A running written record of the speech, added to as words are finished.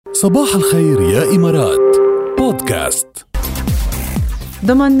صباح الخير يا إمارات بودكاست.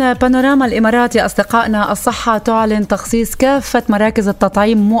 ضمن بانورما الإمارات يا أصدقائنا، الصحة تعلن تخصيص كافة مراكز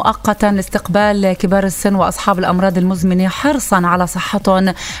التطعيم مؤقتا لاستقبال كبار السن وأصحاب الأمراض المزمنة حرصا على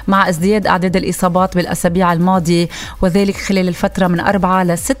صحتهم مع ازدياد أعداد الإصابات بالأسابيع الماضية، وذلك خلال الفترة من 4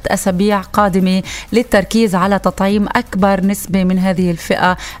 ل 6 أسابيع قادمة للتركيز على تطعيم أكبر نسبة من هذه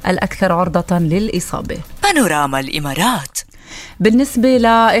الفئة الأكثر عرضة للإصابة. بانوراما الإمارات. بالنسبة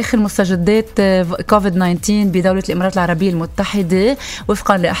لآخر مستجدات كوفيد-19 بدولة الإمارات العربية المتحدة،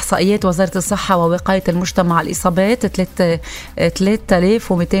 وفقا لإحصائيات وزارة الصحة ووقاية المجتمع، الإصابات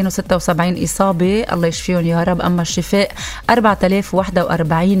 3276 إصابة، الله يشفيهم يا رب. أما الشفاء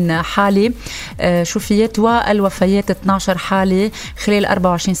 4041 حالة شفيت، والوفيات 12 حالة خلال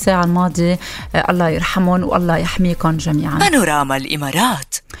 24 ساعة الماضية. الله يرحمهم والله يحميكم جميعا. بانوراما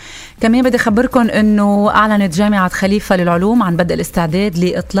الإمارات. كمان بدي أخبركم أنه أعلنت جامعة خليفة للعلوم عن بدء الاستعداد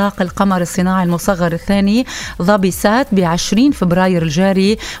لإطلاق القمر الصناعي المصغر الثاني ضابسات ب20 فبراير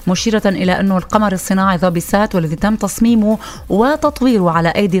الجاري، مشيرة إلى أنه القمر الصناعي ضابسات والذي تم تصميمه وتطويره على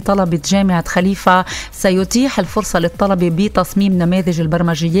أيدي طلبة جامعة خليفة سيتيح الفرصة للطلبة بتصميم نماذج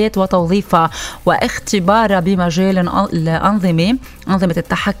البرمجيات وتوظيفها واختبارها بمجال أنظمة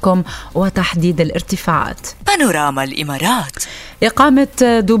التحكم وتحديد الارتفاعات. بانوراما الإمارات. إقامة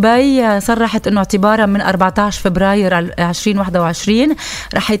دبي صرحت أنه اعتبارا من 14 فبراير 2021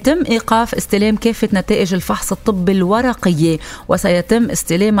 رح يتم إيقاف استلام كافة نتائج الفحص الطبي الورقية، وسيتم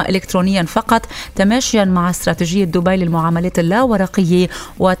استلامها إلكترونيا فقط، تماشيا مع استراتيجية دبي للمعاملات اللاورقية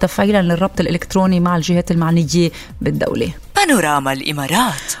وتفعيلا للربط الإلكتروني مع الجهات المعنية بالدولة. بانوراما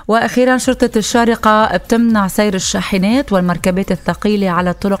الإمارات. وأخيرا، شرطة الشارقة بتمنع سير الشاحنات والمركبات الثقيلة على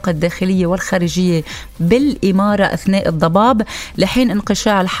الطرق الداخلية والخارجية بالإمارة أثناء الضباب لحين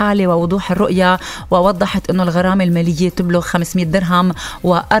انقشاع الحالة ووضوح الرؤية، ووضحت أنه الغرامة المالية تبلغ 500 درهم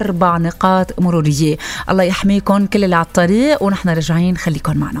و4 نقاط مرورية. الله يحميكم كل اللي على الطريق، ونحن رجعين،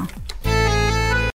 خليكم معنا.